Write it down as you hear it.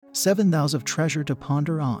7 Thous of treasure to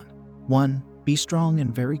ponder on. 1. Be strong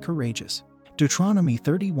and very courageous. Deuteronomy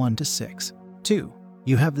 31:6. 2.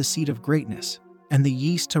 You have the seed of greatness, and the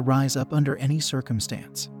yeast to rise up under any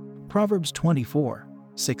circumstance. Proverbs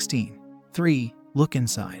 24:16. 3. Look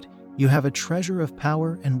inside. You have a treasure of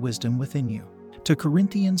power and wisdom within you. To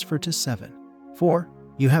Corinthians 4:7. 4.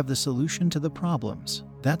 You have the solution to the problems.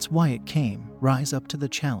 That's why it came. Rise up to the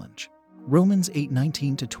challenge. Romans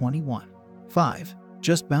 8:19-21. 5.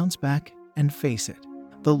 Just bounce back and face it.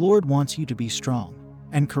 The Lord wants you to be strong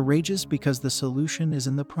and courageous because the solution is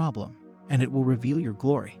in the problem, and it will reveal your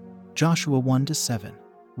glory. Joshua 1-7.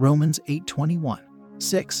 Romans 8:21.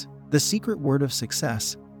 6. The secret word of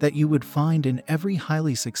success that you would find in every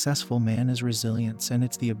highly successful man is resilience, and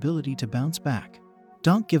it's the ability to bounce back.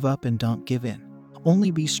 Don't give up and don't give in.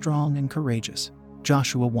 Only be strong and courageous.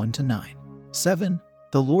 Joshua 1-9. 7.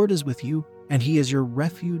 The Lord is with you, and He is your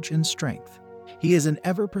refuge and strength. He is an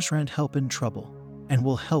ever-present help in trouble, and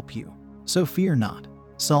will help you. So fear not.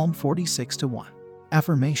 Psalm 46-1.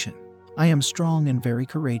 Affirmation. I am strong and very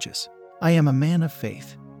courageous. I am a man of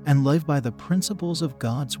faith, and live by the principles of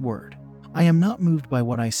God's Word. I am not moved by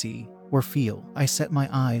what I see or feel. I set my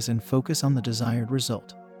eyes and focus on the desired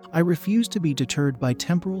result. I refuse to be deterred by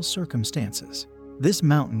temporal circumstances. This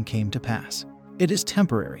mountain came to pass. It is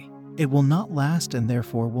temporary. It will not last and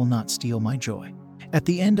therefore will not steal my joy. At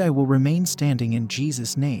the end I will remain standing in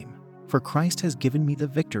Jesus' name, for Christ has given me the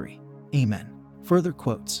victory. Amen. Further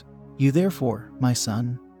quotes. You therefore, my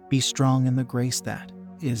son, be strong in the grace that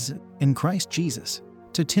is in Christ Jesus.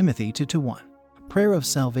 To Timothy 2:1. Prayer of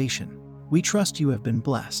salvation. We trust you have been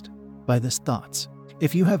blessed by these thoughts.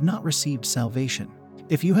 If you have not received salvation,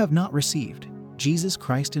 if you have not received Jesus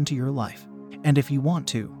Christ into your life, and if you want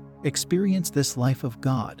to experience this life of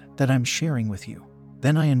God that I'm sharing with you,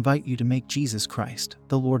 then I invite you to make Jesus Christ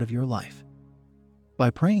the Lord of your life. By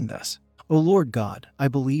praying thus, O Lord God, I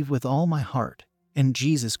believe with all my heart in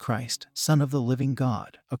Jesus Christ, Son of the living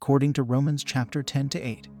God, according to Romans chapter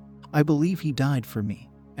 10-8. I believe He died for me,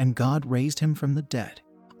 and God raised Him from the dead.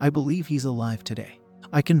 I believe He's alive today.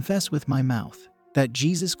 I confess with my mouth that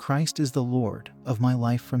Jesus Christ is the Lord of my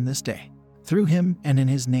life from this day. Through Him and in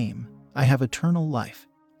His name, I have eternal life.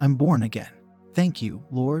 I'm born again. Thank you,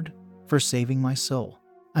 Lord, for saving my soul.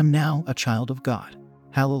 I'm now a child of God.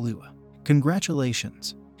 Hallelujah.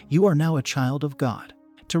 Congratulations. You are now a child of God.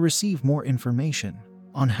 To receive more information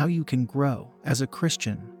on how you can grow as a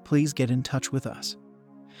Christian, please get in touch with us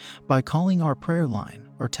by calling our prayer line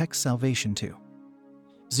or text salvation to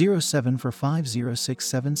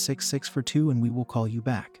 0745067662 and we will call you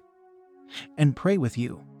back and pray with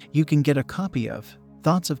you. You can get a copy of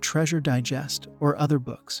Thoughts of Treasure Digest or other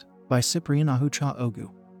books by Cyprian Ahucha Ogu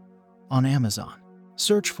on Amazon.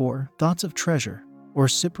 Search for Thoughts of Treasure or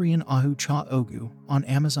Cyprian Ahucha Ogu on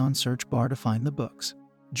Amazon search bar to find the books.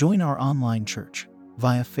 Join our online church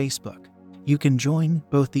via Facebook. You can join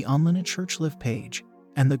both the Online at Church Live page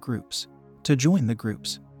and the groups. To join the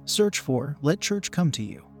groups, search for Let Church Come to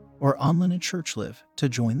You or Online at Church Live to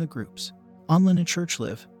join the groups. Online at Church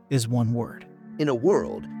Live is one word. In a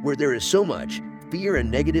world where there is so much fear and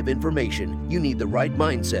negative information, you need the right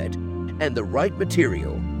mindset and the right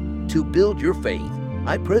material to build your faith.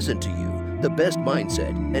 I present to you the best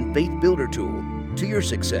mindset and faith builder tool to your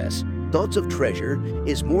success. Thoughts of Treasure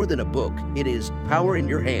is more than a book. It is power in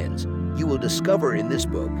your hands. You will discover in this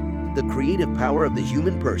book the creative power of the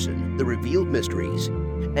human person, the revealed mysteries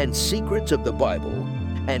and secrets of the Bible,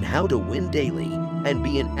 and how to win daily and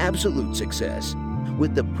be an absolute success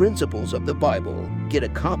with the principles of the Bible. Get a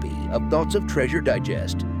copy of Thoughts of Treasure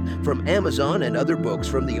Digest from Amazon and other books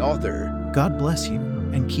from the author. God bless you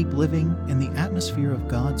and keep living in the atmosphere of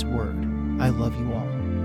God's Word. I love you all.